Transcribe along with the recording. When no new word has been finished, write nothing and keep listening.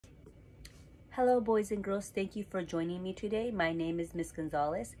Hello, boys and girls. Thank you for joining me today. My name is Miss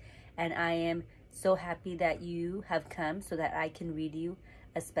Gonzalez, and I am so happy that you have come so that I can read you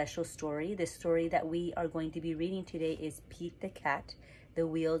a special story. The story that we are going to be reading today is Pete the Cat, the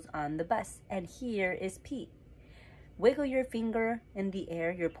Wheels on the Bus. And here is Pete. Wiggle your finger in the air,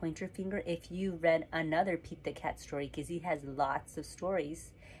 your pointer finger, if you read another Pete the Cat story, because he has lots of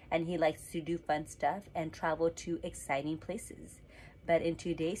stories and he likes to do fun stuff and travel to exciting places. But in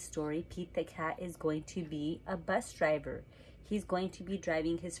today's story, Pete the Cat is going to be a bus driver. He's going to be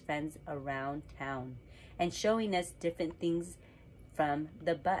driving his friends around town and showing us different things from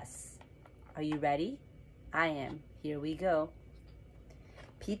the bus. Are you ready? I am. Here we go.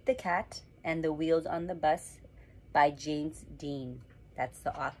 Pete the Cat and the Wheels on the Bus by James Dean. That's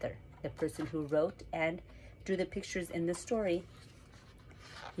the author, the person who wrote and drew the pictures in the story.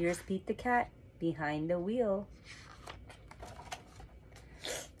 Here's Pete the Cat behind the wheel.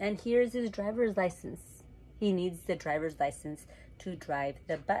 And here's his driver's license. He needs the driver's license to drive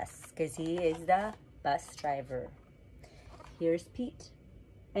the bus because he is the bus driver. Here's Pete.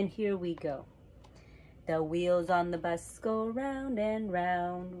 And here we go. The wheels on the bus go round and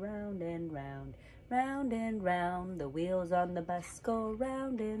round, round and round, round and round. The wheels on the bus go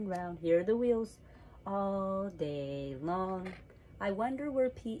round and round. Here are the wheels all day long. I wonder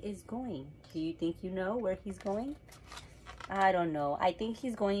where Pete is going. Do you think you know where he's going? I don't know. I think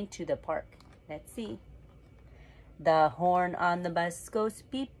he's going to the park. Let's see. The horn on the bus goes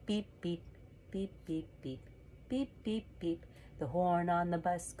beep, beep, beep, beep, beep, beep, beep, beep, beep. The horn on the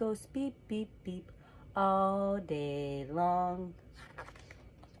bus goes beep, beep, beep all day long.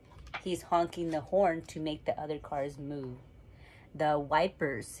 He's honking the horn to make the other cars move. The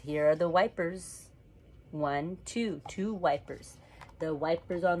wipers. Here are the wipers. 1, 2. 2 wipers. The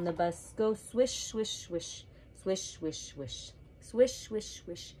wipers on the bus go swish, swish, swish. Swish, swish, swish. Swish, swish,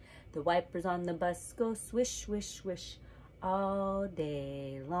 swish. The wipers on the bus go swish, swish, swish all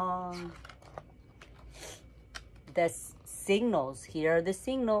day long. The signals. Here are the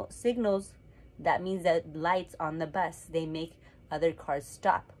signals. That means that lights on the bus, they make other cars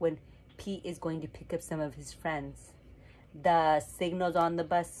stop when Pete is going to pick up some of his friends. The signals on the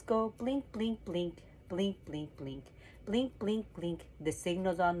bus go blink, blink, blink, blink, blink, blink, blink, blink, blink. The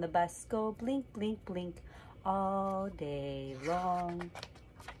signals on the bus go blink, blink, blink all day long.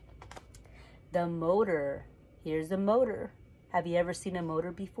 The motor. Here's the motor. Have you ever seen a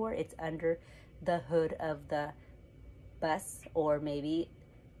motor before? It's under the hood of the bus, or maybe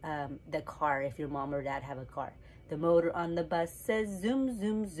the car if your mom or dad have a car. The motor on the bus says zoom,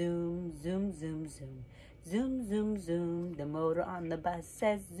 zoom, zoom, zoom, zoom, zoom, zoom, zoom, zoom. The motor on the bus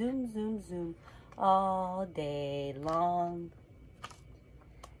says zoom, zoom, zoom all day long.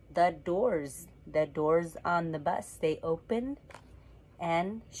 The doors on the bus, they open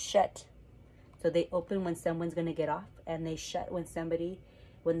and shut. So they open when someone's going to get off, and they shut when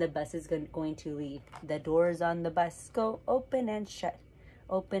the bus is going to leave. The doors on the bus go open and shut,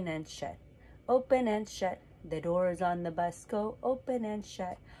 open and shut, open and shut. The doors on the bus go open and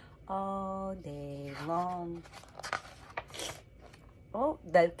shut all day long. Oh,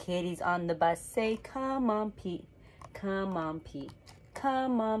 the kiddies on the bus say, come on, Pete, come on, Pete,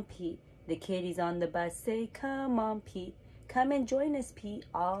 come on, Pete. The kiddies on the bus say, come on, Pete, come and join us, Pete,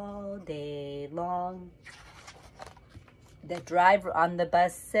 all day long. The driver on the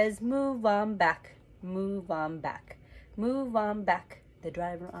bus says, move on back, move on back, move on back. The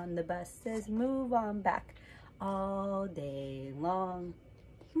driver on the bus says, move on back all day long.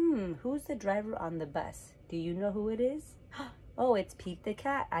 Who's the driver on the bus? Do you know who it is? Oh, it's Pete the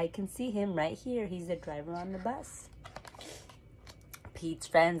Cat. I can see him right here. He's the driver on the bus. Pete's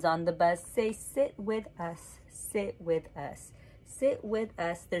friends on the bus say, sit with us, sit with us, sit with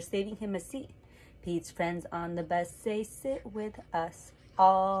us. They're saving him a seat. Pete's friends on the bus say, sit with us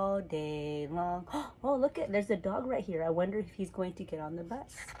all day long. Oh, look, there's a dog right here. I wonder if he's going to get on the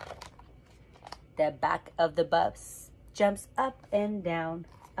bus. The back of the bus jumps up and down,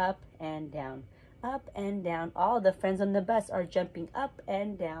 up and down, up and down. All the friends on the bus are jumping up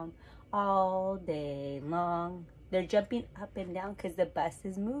and down all day long. They're jumping up and down because the bus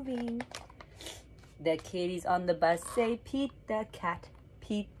is moving. The kiddies on the bus say, Pete the Cat,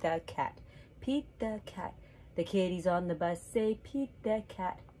 Pete the Cat, Pete the Cat. The kiddies on the bus say, Pete the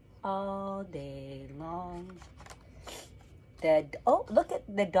Cat all day long. Oh, look at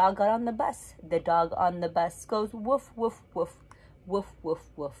the dog got on the bus. The dog on the bus goes woof, woof, woof, woof, woof,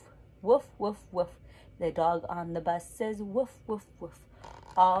 woof, woof, woof, woof. The dog on the bus says woof, woof, woof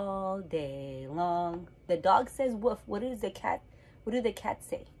all day long. The dog says woof. What do the cats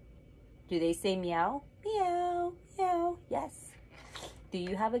say? Do they say meow? Meow, meow. Yes. Do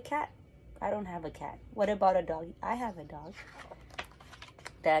you have a cat? I don't have a cat. What about a dog? I have a dog.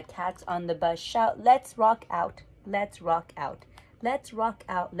 The cats on the bus shout, let's rock out. Let's rock out. Let's rock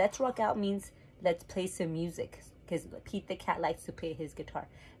out. Let's rock out means let's play some music. Because Pete the cat likes to play his guitar.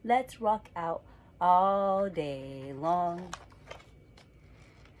 Let's rock out all day long.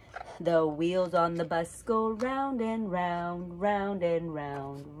 The wheels on the bus go round and round, round and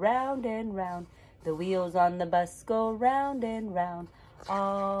round, round and round. The wheels on the bus go round and round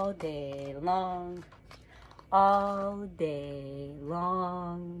all day long, all day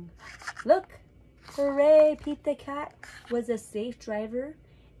long. Look, hooray, Pete the cat was a safe driver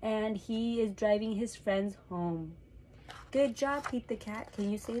and he is driving his friends home. Good job, Pete the cat.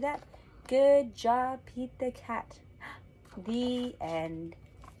 Can you say that? Good job, Pete the cat. The end.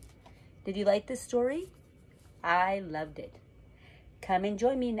 Did you like this story? I loved it. Come and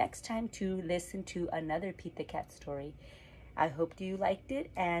join me next time to listen to another Pete the Cat story. I hope you liked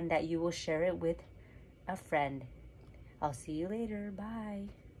it and that you will share it with a friend. I'll see you later. Bye.